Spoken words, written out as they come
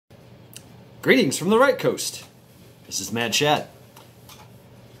Greetings from the right coast. This is Mad Shad.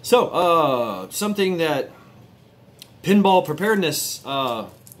 So, something that Pinball Preparedness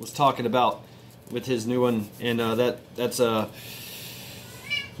was talking about with his new one, and that's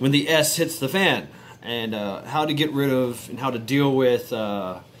when the S hits the fan, and how to get rid of and how to deal with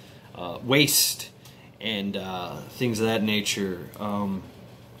waste and things of that nature.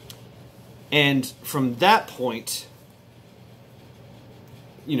 And from that point,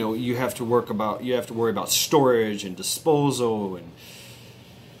 you know, you have to worry about storage and disposal, and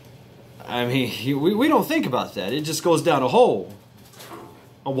I mean, we don't think about that. It just goes down a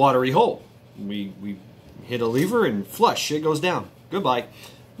watery hole. We hit a lever and flush, it goes down. Goodbye.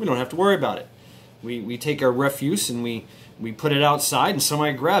 We don't have to worry about it. We take our refuse and we put it outside and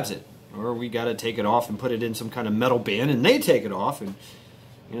somebody grabs it, or we got to take it off and put it in some kind of metal bin and they take it off, and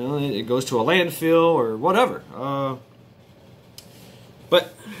you know, it goes to a landfill or whatever.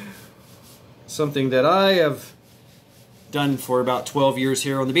 But something that I have done for about 12 years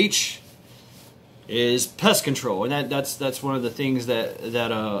here on the beach is pest control, and that's one of the things that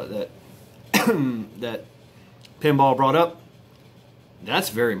that Pinball brought up. That's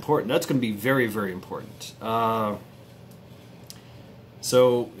very important. That's going to be very, very important.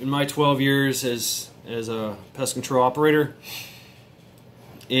 So in my 12 years as a pest control operator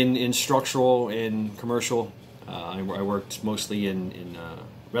in structural and commercial, I worked mostly in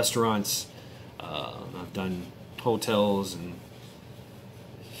restaurants. I've done hotels and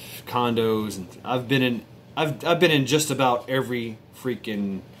condos, and I've been in just about every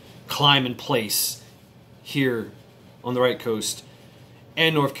freaking climbing place here on the right coast,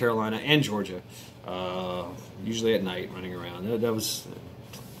 and North Carolina and Georgia. Usually at night, running around. That was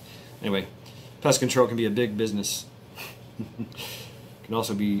anyway. Pest control can be a big business. Can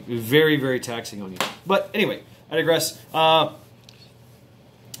also be very, very taxing on you. But anyway, I digress.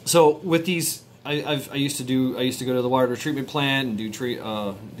 So with these, I used to go to the water treatment plant and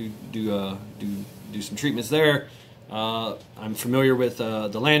do some treatments there. I'm familiar with the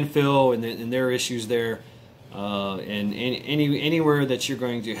landfill and their issues there, and anywhere that you're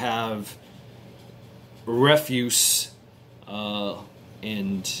going to have refuse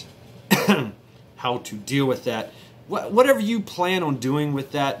and how to deal with that. Whatever you plan on doing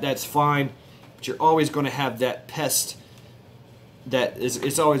with that, that's fine. But you're always going to have that pest.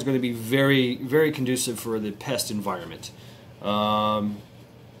 It's always going to be very, very conducive for the pest environment. Now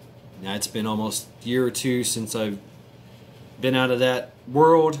it's been almost a year or two since I've been out of that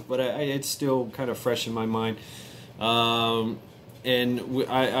world, but it's still kind of fresh in my mind. And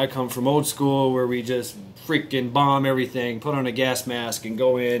I come from old school where we just freaking bomb everything, put on a gas mask, and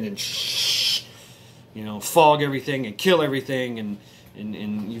go in and fog everything and kill everything, and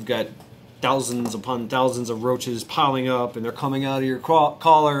you've got thousands upon thousands of roaches piling up, and they're coming out of your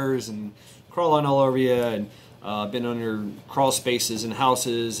collars and crawling all over you, and been under crawl spaces in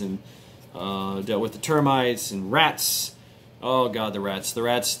houses, and dealt with the termites and rats. Oh God, the rats.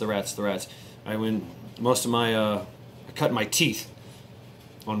 I cut my teeth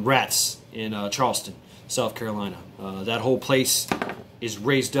on rats in Charleston, South Carolina. That whole place is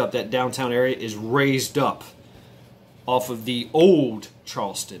raised up. That downtown area is raised up off of the old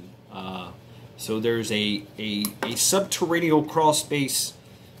Charleston. So there's a subterranean crawl space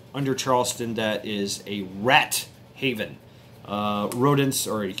under Charleston that is a rat haven. Rodents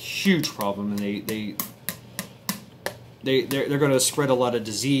are a huge problem, and they're going to spread a lot of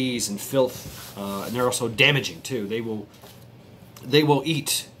disease and filth, and they're also damaging too. They will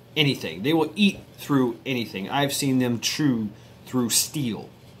eat anything. They will eat through anything. I've seen them chew through steel.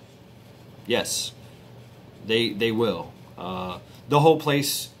 Yes, they will. The whole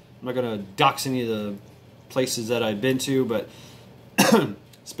place. I'm not going to dox any of the places that I've been to, but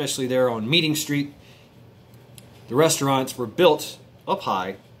especially there on Meeting Street, the restaurants were built up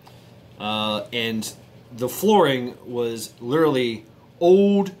high, and the flooring was literally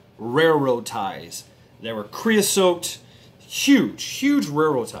old railroad ties. They were creosote, huge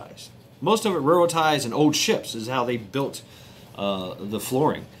railroad ties. Most of it railroad ties and old ships is how they built the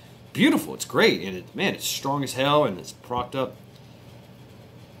flooring. Beautiful, it's great, and it's strong as hell, and it's propped up.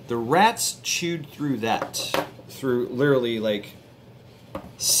 The rats chewed through that, through literally like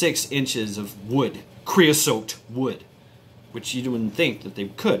 6 inches of wood, creosote wood, which you wouldn't think that they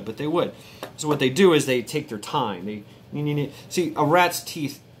could, but they would. So what they do is they take their time. See, a rat's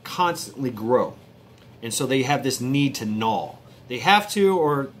teeth constantly grow, and so they have this need to gnaw. They have to,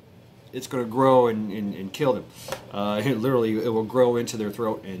 or it's going to grow and kill them. Literally, it will grow into their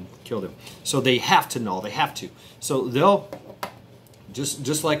throat and kill them. So they have to gnaw. They have to. So they'll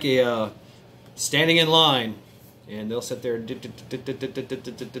just like a standing in line and they'll sit there and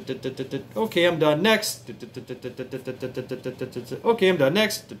okay, I'm done. Next. Okay, I'm done.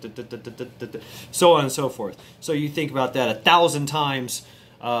 Next. So on and so forth. So you think about that 1,000 times.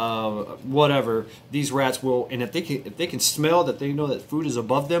 Whatever, these rats will, and if they can smell that, they know that food is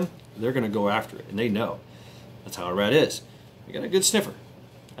above them, they're going to go after it, and they know. That's how a rat is. They got a good sniffer.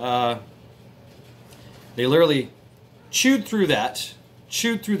 They literally chewed through that,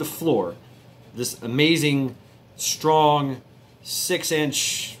 chewed through the floor, this amazing, strong,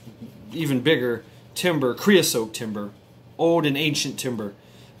 6-inch, even bigger timber, creosote timber, old and ancient timber.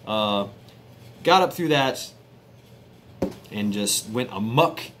 Got up through that and just went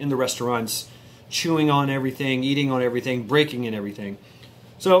amok in the restaurants, chewing on everything, eating on everything, breaking in everything.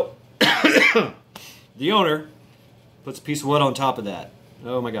 So the owner puts a piece of wood on top of that.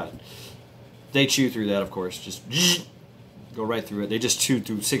 Oh my God. They chew through that, of course. Just go right through it. They just chewed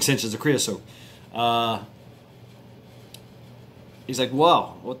through 6 inches of creosote. He's like,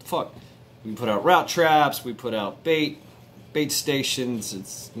 wow, what the fuck? We put out route traps. We put out bait stations.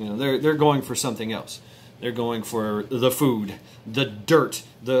 It's, you know, they're going for something else. They're going for the food, the dirt,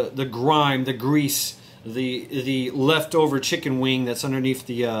 the grime, the grease, the leftover chicken wing that's underneath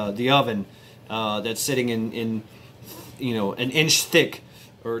the oven, that's sitting in you know, an inch thick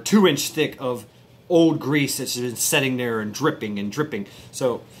or 2 inch thick of old grease that's been sitting there and dripping and dripping.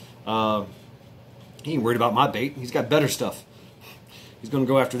 So he ain't worried about my bait. He's got better stuff. He's going to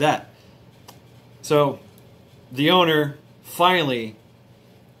go after that. So the owner finally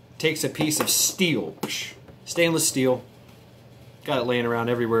takes a piece of steel, stainless steel, got it laying around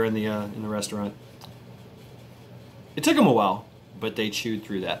everywhere in the restaurant. It took them a while, but they chewed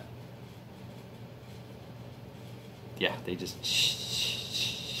through that. Yeah, they just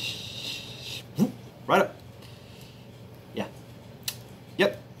right up. Yeah,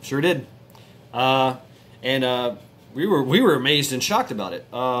 yep, sure did. And we were amazed and shocked about it.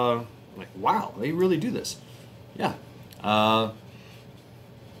 Like, wow, they really do this. Yeah.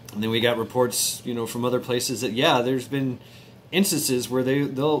 And then we got reports, you know, from other places that, yeah, there's been instances where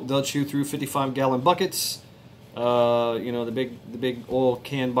they'll chew through 55-gallon buckets. You know, the big oil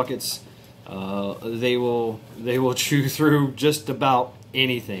can buckets. They will chew through just about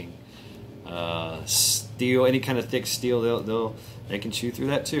anything. Steel, any kind of thick steel, they can chew through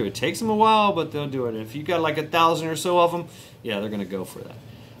that too. It takes them a while, but they'll do it. If you got like 1,000 or so of them, yeah, they're gonna go for that.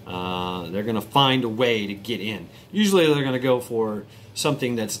 They're gonna find a way to get in. Usually, they're gonna go for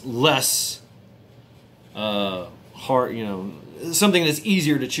something that's less hard, you know, something that's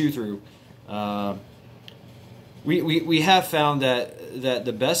easier to chew through. We have found that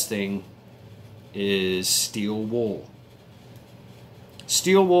the best thing is steel wool.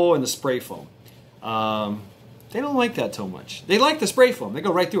 Steel wool and the spray foam. They don't like that so much. They like the spray foam. They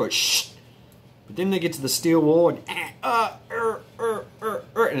go right through it. Shh. But then they get to the steel wool and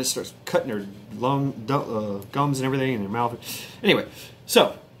and it starts cutting their gums and everything in their mouth. Anyway,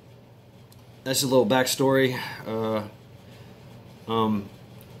 so that's a little backstory.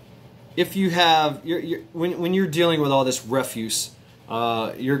 If you have when you're dealing with all this refuse,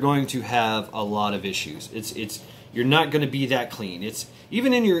 you're going to have a lot of issues. You're not going to be that clean. It's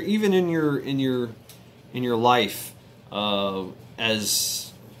even in your life,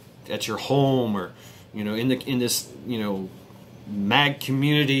 as at your home, or you know, in this, you know, mag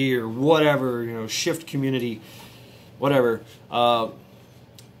community or whatever, you know, shift community, whatever.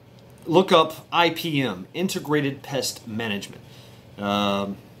 Look up IPM, Integrated Pest Management.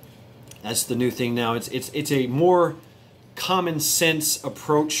 That's the new thing now. It's a more common sense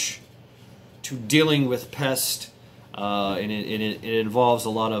approach to dealing with pest, and it involves a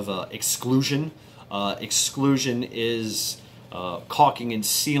lot of exclusion. Exclusion is caulking and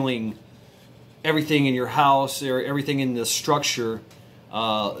sealing everything in your house or everything in the structure,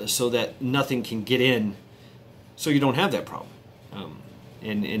 so that nothing can get in, so you don't have that problem.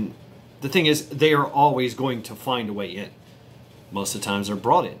 And the thing is, they are always going to find a way in. Most of the times they're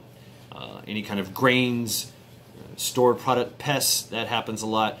brought in. Any kind of grains, stored product pests, that happens a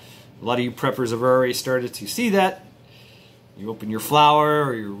lot. A lot of you preppers have already started to see that. You open your flour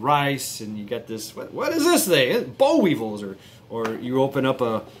or your rice and you got this, what is this thing? Boll weevils. Or you open up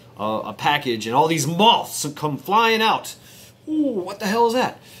a package and all these moths come flying out. Ooh, what the hell is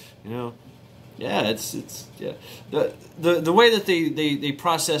that? You know, yeah, it's yeah. The way that they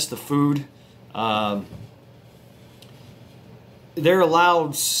process the food, they're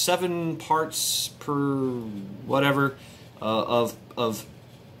allowed 7 parts per whatever of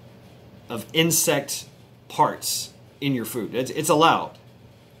insect parts in your food. It's allowed.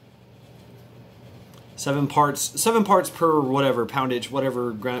 7 parts per whatever poundage,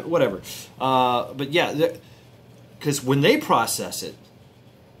 whatever. But yeah, because when they process it,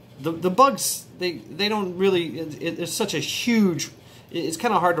 the bugs, they don't really, it's such a huge, it's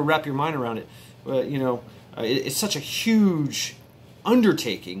kind of hard to wrap your mind around it. You know, it's such a huge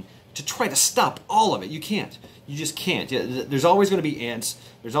undertaking to try to stop all of it. You can't. You just can't. There's always going to be ants.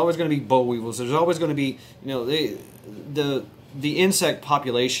 There's always going to be boll weevils. There's always going to be, you know, the insect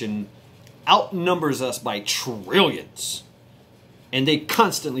population outnumbers us by trillions. And they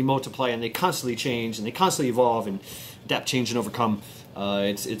constantly multiply, and they constantly change, and they constantly evolve and adapt, change, and overcome.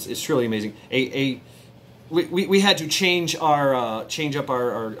 It's really amazing. We had to change up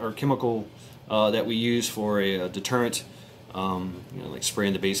our chemical that we use for a deterrent. You know, like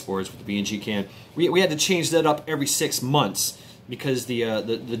spraying the baseboards with the B&G can. We had to change that up every 6 months because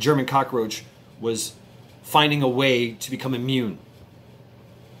the German cockroach was finding a way to become immune.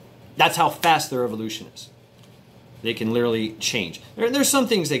 That's how fast their evolution is. They can literally change. There's some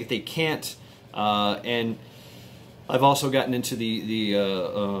things they can't, and I've also gotten into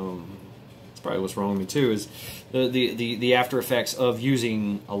it's probably what's wrong with me too, is the after effects of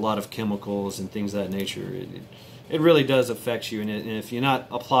using a lot of chemicals and things of that nature. It really does affect you, and if you're not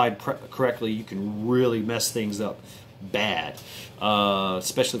applied correctly, you can really mess things up bad,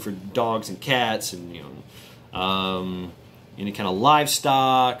 especially for dogs and cats, and you know, any kind of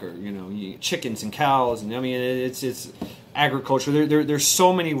livestock, or you know, chickens and cows, and I mean, it's agriculture. There's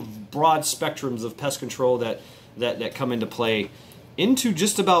so many broad spectrums of pest control that come into play into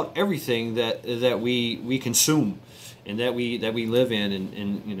just about everything that we consume and that we live in,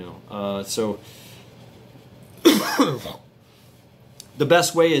 and you know, so. The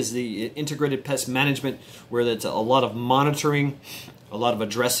best way is the integrated pest management, where that's a lot of monitoring, a lot of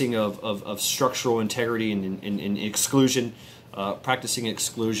addressing of structural integrity and exclusion, practicing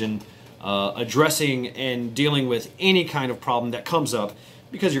exclusion, addressing and dealing with any kind of problem that comes up,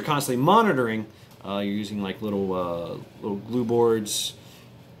 because you're constantly monitoring. You're using like little glue boards.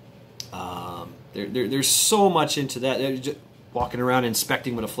 There's so much into that. Just walking around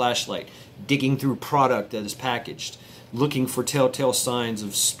inspecting with a flashlight, digging through product that is packaged, looking for telltale signs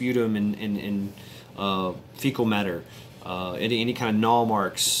of sputum and fecal matter, any kind of gnaw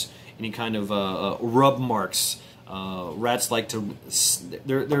marks, any kind of rub marks. Rats like to,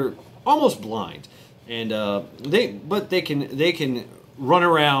 they're almost blind, and they can run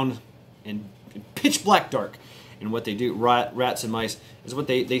around in pitch black dark. And what they do, rats and mice, is what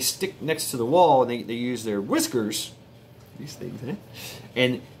they stick next to the wall, and they use their whiskers, these things,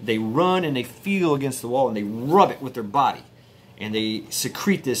 and they run and they feel against the wall, and they rub it with their body, and they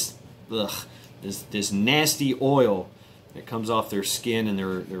secrete this nasty oil that comes off their skin and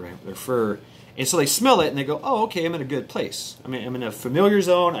their fur, and so they smell it and they go, oh, okay, I'm in a good place. I mean, I'm in a familiar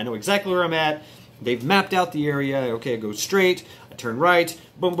zone. I know exactly where I'm at. They've mapped out the area. Okay, I go straight. I turn right.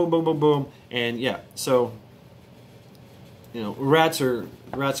 Boom, boom, boom, boom, boom, and yeah. So, you know, rats are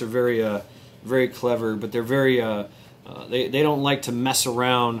very clever, but they're very they don't like to mess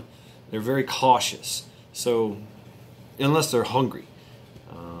around. They're very cautious. So unless they're hungry,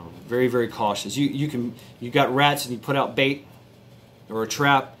 very, very cautious. You got rats and you put out bait or a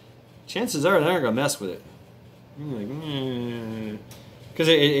trap, chances are they're not gonna mess with it, because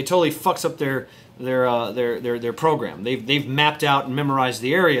it totally fucks up their program. They've mapped out and memorized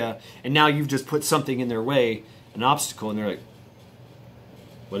the area, and now you've just put something in their way, an obstacle, and they're like,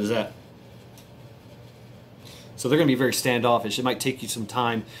 what is that? So they're going to be very standoffish. It might take you some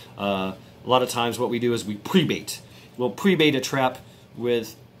time. A lot of times what we do is we pre-bait. We'll pre-bait a trap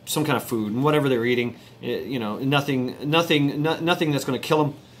with some kind of food, and whatever they're eating, you know, nothing that's going to kill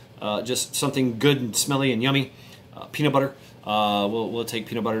them. Just something good and smelly and yummy. Peanut butter. We'll take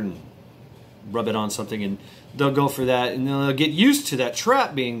peanut butter and rub it on something, and they'll go for that, and they'll get used to that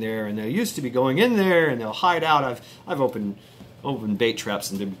trap being there, and they're used to be going in there, and they'll hide out. I've opened bait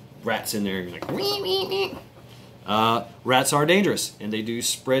traps and the rats in there, and you're like, wee, wee, wee. Rats are dangerous, and they do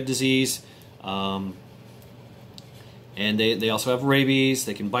spread disease, and they also have rabies.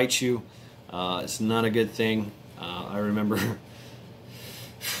 They can bite you. It's not a good thing. I remember,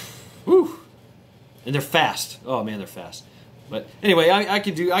 whew, and they're fast. Oh man, they're fast. But anyway, I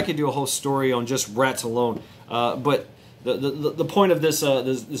could do a whole story on just rats alone. But the point of this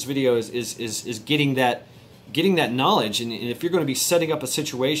video is getting that knowledge, and if you're going to be setting up a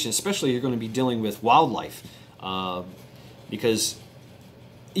situation, especially you're going to be dealing with wildlife, because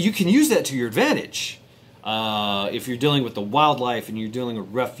you can use that to your advantage. If you're dealing with the wildlife and you're dealing with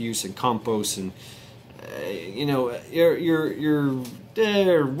refuse and compost and you know,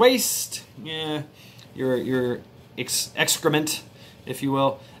 your waste, yeah, your excrement, if you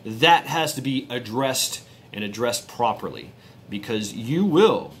will, that has to be addressed and addressed properly, because you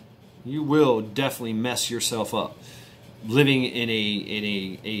will You will definitely mess yourself up living in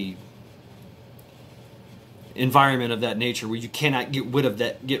a environment of that nature where you cannot get rid of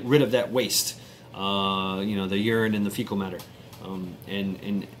that waste. You know, the urine and the fecal matter,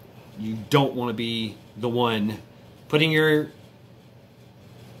 and you don't want to be the one putting your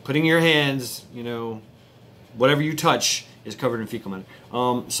hands, you know, whatever you touch is covered in fecal matter.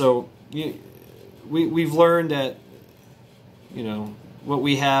 So we've learned that, you know, what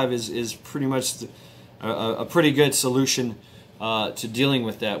we have is pretty much a pretty good solution to dealing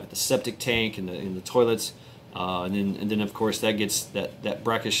with that, with the septic tank and the toilets, and then of course that gets that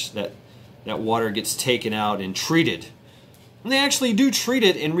brackish, that water gets taken out and treated. And they actually do treat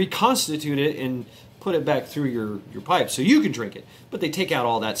it and reconstitute it and put it back through your pipe so you can drink it. But they take out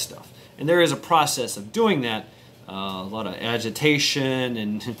all that stuff. And there is a process of doing that. A lot of agitation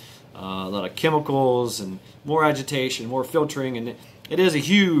and a lot of chemicals and more agitation, more filtering. And it is a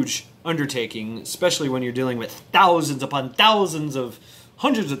huge undertaking, especially when you're dealing with thousands upon thousands of,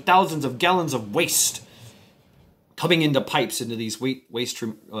 hundreds of thousands of gallons of waste coming into pipes into these waste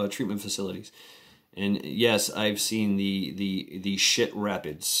treatment facilities. And yes, I've seen the shit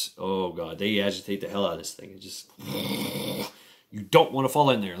rapids. Oh God, they agitate the hell out of this thing. It just, you don't want to fall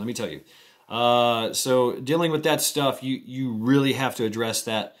in there, let me tell you. So dealing with that stuff, you really have to address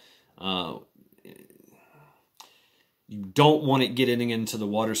that. You don't want it getting into the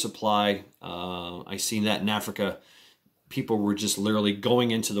water supply. I seen that in Africa. People were just literally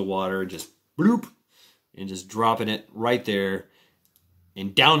going into the water, just bloop, and just dropping it right there.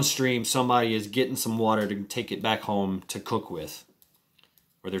 And downstream, somebody is getting some water to take it back home to cook with,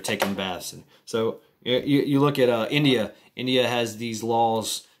 or they're taking baths. And so you look at India. India has these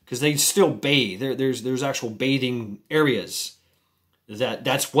laws because they still bathe. There's actual bathing areas.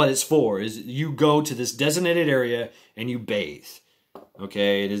 That's what it's for. Is you go to this designated area and you bathe.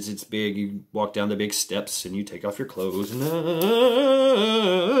 Okay, it's big. You walk down the big steps and you take off your clothes and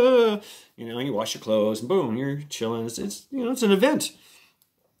you know, you wash your clothes and boom, you're chilling. It's you know, it's an event.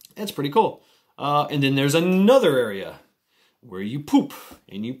 That's pretty cool. And then there's another area where you poop,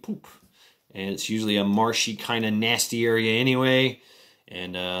 and it's usually a marshy kind of nasty area anyway.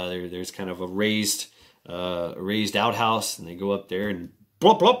 And there's kind of a raised outhouse, and they go up there and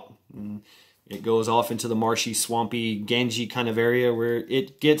blop blop. And it goes off into the marshy, swampy, Ganges kind of area where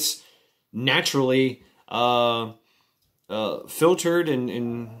it gets naturally filtered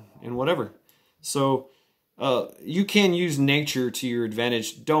and whatever. So you can use nature to your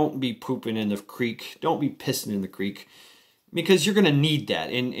advantage. Don't be pooping in the creek. Don't be pissing in the creek, because you're going to need that.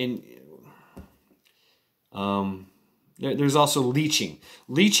 And there's also leaching.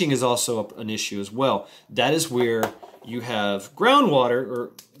 Leaching is also an issue as well. That is where you have groundwater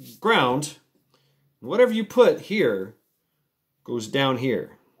or ground. Whatever you put here goes down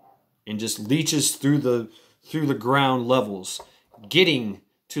here and just leaches through the ground levels, getting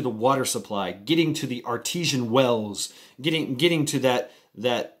to the water supply, getting to the artesian wells, getting to that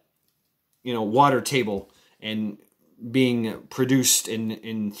you know, water table, and being produced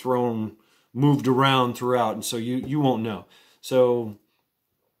and moved around throughout, and so you won't know. So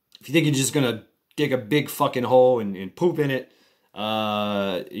if you think you're just gonna dig a big fucking hole and poop in it,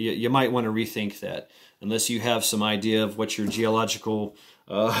 you might want to rethink that, unless you have some idea of what your geological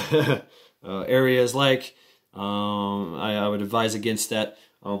area is like. I would advise against that.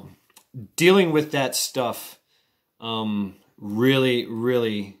 Dealing with that stuff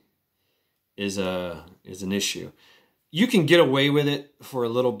really is an issue. You can get away with it for a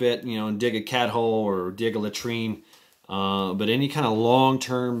little bit, you know, and dig a cat hole or dig a latrine, but any kind of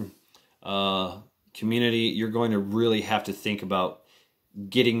long-term community, you're going to really have to think about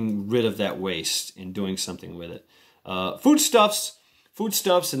getting rid of that waste and doing something with it. Foodstuffs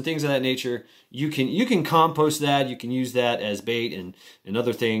and things of that nature, you can compost that. You can use that as bait and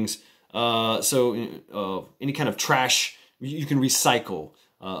other things. So any kind of trash you can recycle.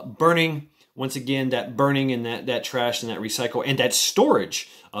 Burning, once again, that burning and that trash and that recycle and that storage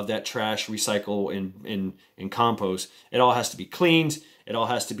of that trash, recycle and compost, it all has to be cleaned. It all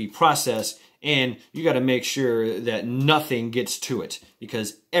has to be processed, and you got to make sure that nothing gets to it,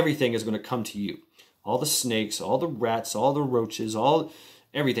 because everything is going to come to you. All the snakes, all the rats, all the roaches,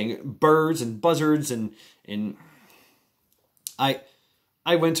 everything, birds and buzzards, and I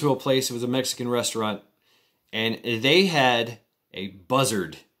went to a place, it was a Mexican restaurant, and they had a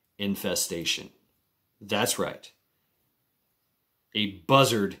buzzard infestation. That's right. A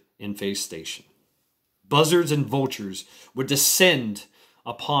buzzard infestation. Buzzards and vultures would descend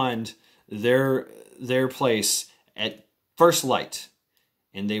upon their place at first light.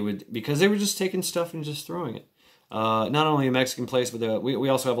 And they would, because they were just taking stuff and just throwing it. Not only a Mexican place, but we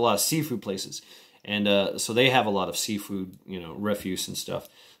also have a lot of seafood places. And so they have a lot of seafood, refuse and stuff.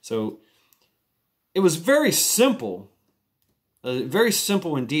 So it was very simple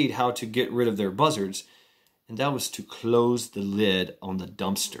indeed how to get rid of their buzzards. And that was to close the lid on the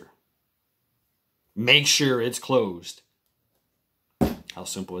dumpster. Make sure it's closed. How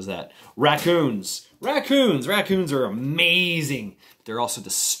simple is that? Raccoons. Raccoons are amazing. They're also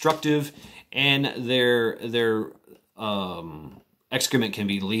destructive, and their excrement can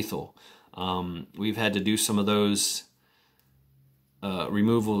be lethal. We've had to do some of those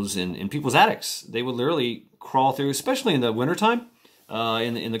removals in people's attics. They would literally crawl through, especially in the wintertime,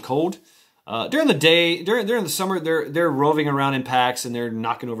 in the cold. During the day, during the summer, they're roving around in packs, and they're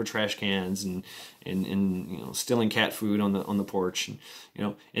knocking over trash cans and stealing cat food on the porch. And,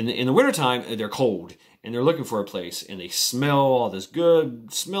 in the wintertime, they're cold and they're looking for a place, and they smell all this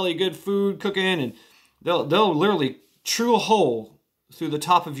smelly good food cooking, and they'll literally chew a hole through the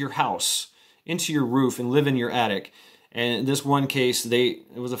top of your house into your roof and live in your attic. And in this one case,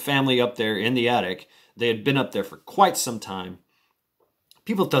 it was a family up there in the attic. They had been up there for quite some time.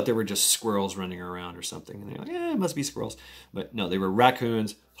 People thought they were just squirrels running around or something. And they're like, it must be squirrels. But no, they were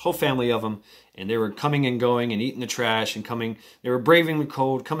raccoons, whole family of them. And they were coming and going and eating the trash and coming. They were braving the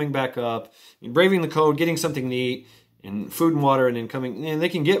cold, coming back up, and braving the cold, getting something to eat and food and water, and then coming. And they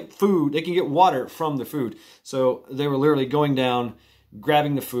can get food, they can get water from the food. So they were literally going down,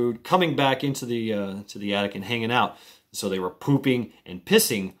 grabbing the food, coming back into the attic and hanging out. So they were pooping and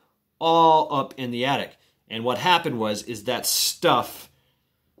pissing all up in the attic. And what happened is that stuff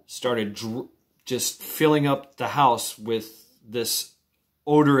started just filling up the house with this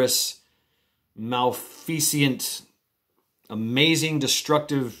odorous, maleficent, amazing,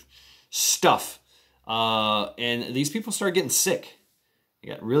 destructive stuff. And these people started getting sick. They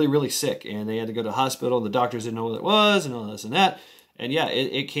got really, really sick. And they had to go to the hospital. The doctors didn't know what it was and all this and that. And yeah,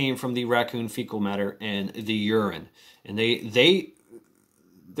 it came from the raccoon fecal matter and the urine. And they're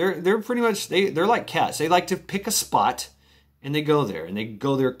pretty much, they're like cats. They like to pick a spot, and they go there, and they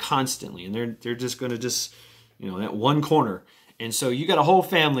go there constantly, and they're just going to that one corner. And so you got a whole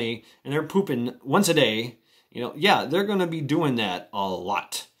family, and they're pooping once a day. Yeah, they're going to be doing that a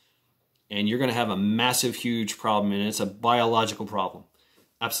lot, and you're going to have a massive, huge problem, and it's a biological problem,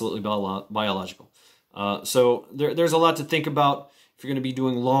 absolutely biological. So there's a lot to think about if you're going to be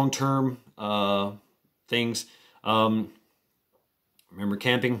doing long-term things. Remember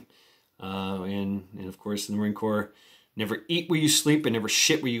camping, and of course in the Marine Corps. Never eat where you sleep and never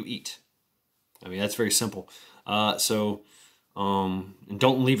shit where you eat. I mean, that's very simple. And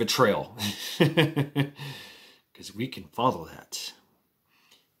don't leave a trail. Because we can follow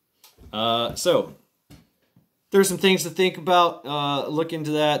that. So, there's some things to think about. Look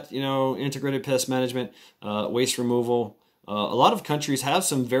into that, integrated pest management, waste removal. A lot of countries have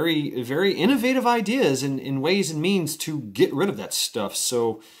some very, very innovative ideas and ways and means to get rid of that stuff.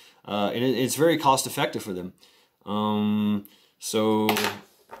 So, and it's very cost effective for them. Something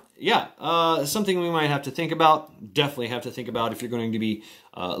we might have to think about. Definitely have to think about if you're going to be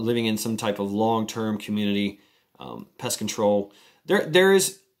living in some type of long-term community pest control. There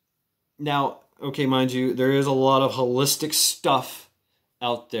is now, okay, mind you, there is a lot of holistic stuff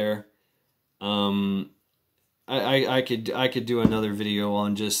out there. I could do another video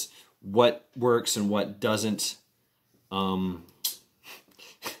on just what works and what doesn't.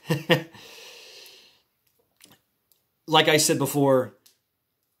 Like I said before,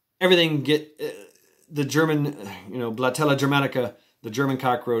 everything the German, Blatella germanica, the German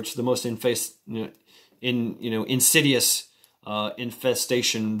cockroach, the most insidious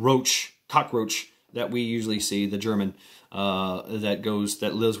infestation cockroach that we usually see, the German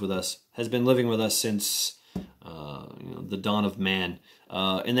that lives with us, has been living with us since the dawn of man,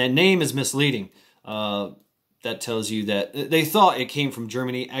 and that name is misleading. That tells you that they thought it came from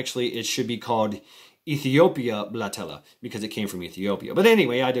Germany. Actually, it should be called Ethiopia Blatella because it came from Ethiopia. But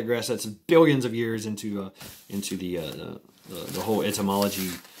anyway, I digress. That's billions of years into the whole etymology,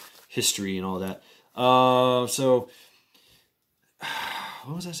 history, and all that. So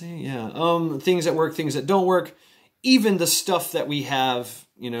what was I saying? Yeah, things that work, things that don't work. Even the stuff that we have,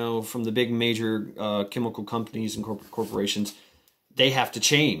 from the big major chemical companies and corporations, they have to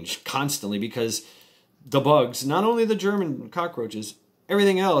change constantly because the bugs, not only the German cockroaches,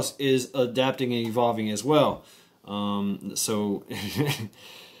 everything else is adapting and evolving as well. And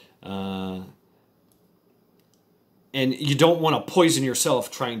you don't want to poison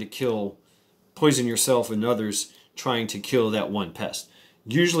yourself and others trying to kill that one pest.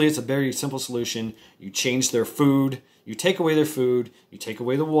 Usually it's a very simple solution. You change their food, you take away their food, you take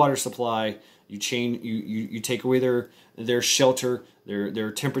away the water supply, You change, you take away their shelter,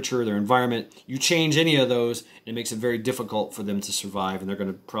 their temperature, their environment. You change any of those, and it makes it very difficult for them to survive, and they're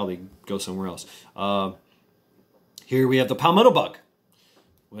going to probably go somewhere else. Here we have the palmetto bug.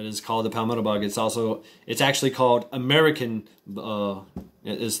 What is called the palmetto bug? It's actually called American.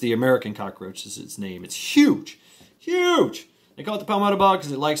 It's the American cockroach is its name. It's huge, huge. They call it the palmetto bug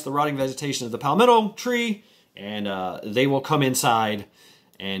because it likes the rotting vegetation of the palmetto tree, and they will come inside,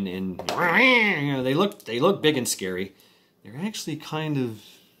 and they look big and scary. They're actually kind of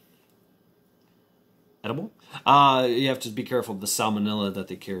edible. You have to be careful of the salmonella that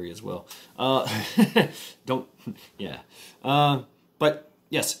they carry as well. But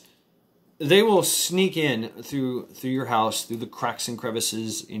yes, they will sneak in through your house, through the cracks and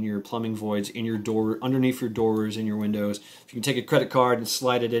crevices in your plumbing voids, in your door, underneath your doors, in your windows. If you can take a credit card and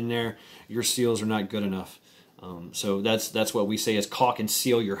slide it in there, your seals are not good enough. So that's what we say is caulk and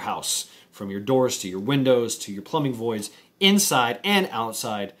seal your house, from your doors to your windows to your plumbing voids, inside and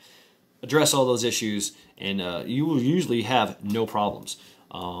outside. Address all those issues, and you will usually have no problems,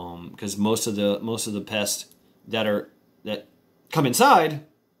 because most of the pests that come inside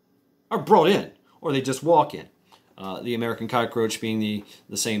are brought in, or they just walk in. The American cockroach being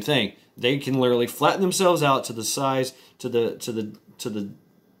the same thing. They can literally flatten themselves out to the size, to the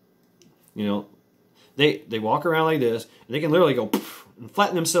they walk around like this, and they can literally go and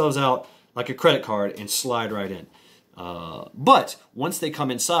flatten themselves out like a credit card and slide right in. But once they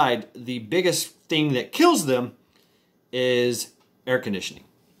come inside, the biggest thing that kills them is air conditioning.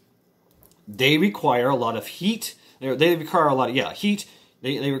 They require a lot of heat. They require a lot of heat.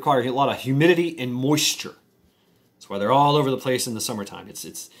 They require a lot of humidity and moisture. That's why they're all over the place in the summertime.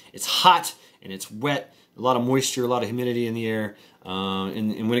 It's hot and it's wet. A lot of moisture, a lot of humidity in the air.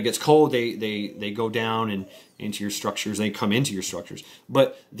 And when it gets cold, they go down and into your structures. They come into your structures.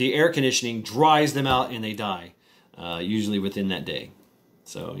 But the air conditioning dries them out and they die, usually within that day.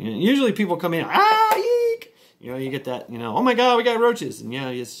 So usually people come in, eek! You get that, oh my God, we got roaches. And yeah,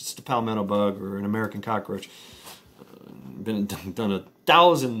 it's just a palmetto bug or an American cockroach. Been done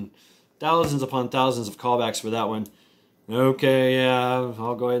thousands upon thousands of callbacks for that one. Okay, yeah,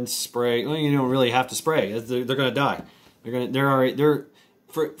 I'll go ahead and spray. Well, you don't really have to spray. They're going to die.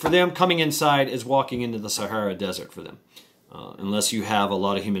 For them, coming inside is walking into the Sahara Desert for them, unless you have a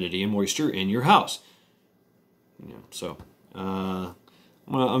lot of humidity and moisture in your house.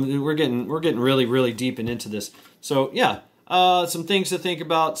 We're getting really deep and into this. So yeah, some things to think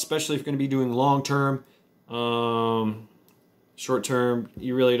about, especially if you're going to be doing long term. Short term,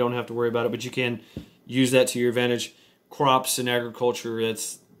 you really don't have to worry about it, but you can use that to your advantage. Crops and agriculture,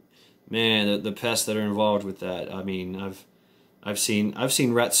 the pests that are involved with that. I mean, I've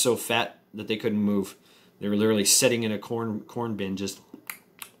seen rats so fat that they couldn't move. They were literally sitting in a corn bin, just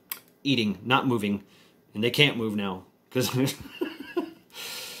eating, not moving, and they can't move now because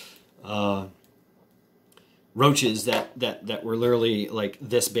roaches that were literally like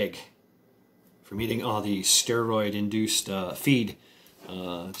this big from eating all the steroid-induced feed,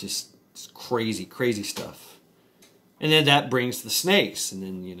 just crazy stuff. And then that brings the snakes, and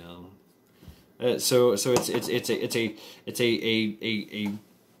then so it's a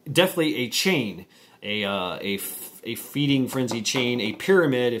definitely a chain, a feeding frenzy chain, a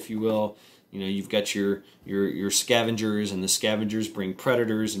pyramid, if you will. You've got your scavengers, and the scavengers bring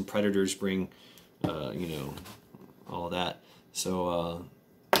predators, and predators bring all that. So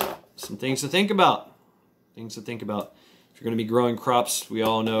some things to think about. If you're going to be growing crops, we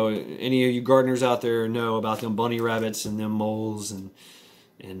all know, any of you gardeners out there know about them bunny rabbits and them moles, and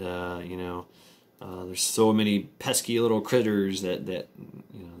there's so many pesky little critters that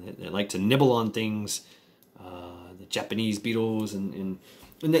like to nibble on things. The Japanese beetles, and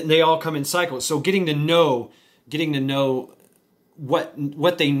they all come in cycles. So getting to know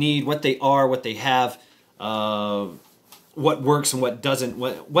what they need, what they are, what they have, what works and what doesn't,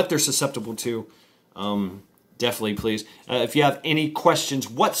 what they're susceptible to. Definitely, please. If you have any questions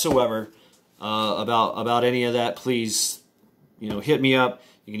whatsoever about any of that, please, hit me up.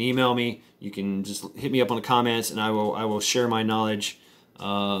 You can email me. You can just hit me up on the comments, and I will share my knowledge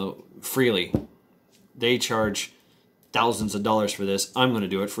freely. They charge thousands of dollars for this. I'm going to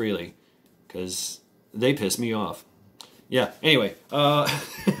do it freely because they piss me off. Yeah. Anyway,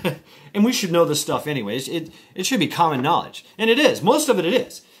 and we should know this stuff anyways. It should be common knowledge, and it is. Most of it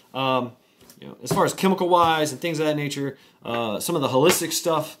is. As far as chemical-wise and things of that nature, some of the holistic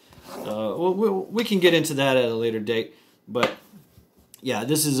stuff, we can get into that at a later date. But yeah,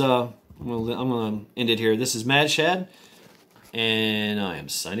 this is I'm going to end it here. This is Mad Shad, and I am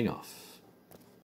signing off.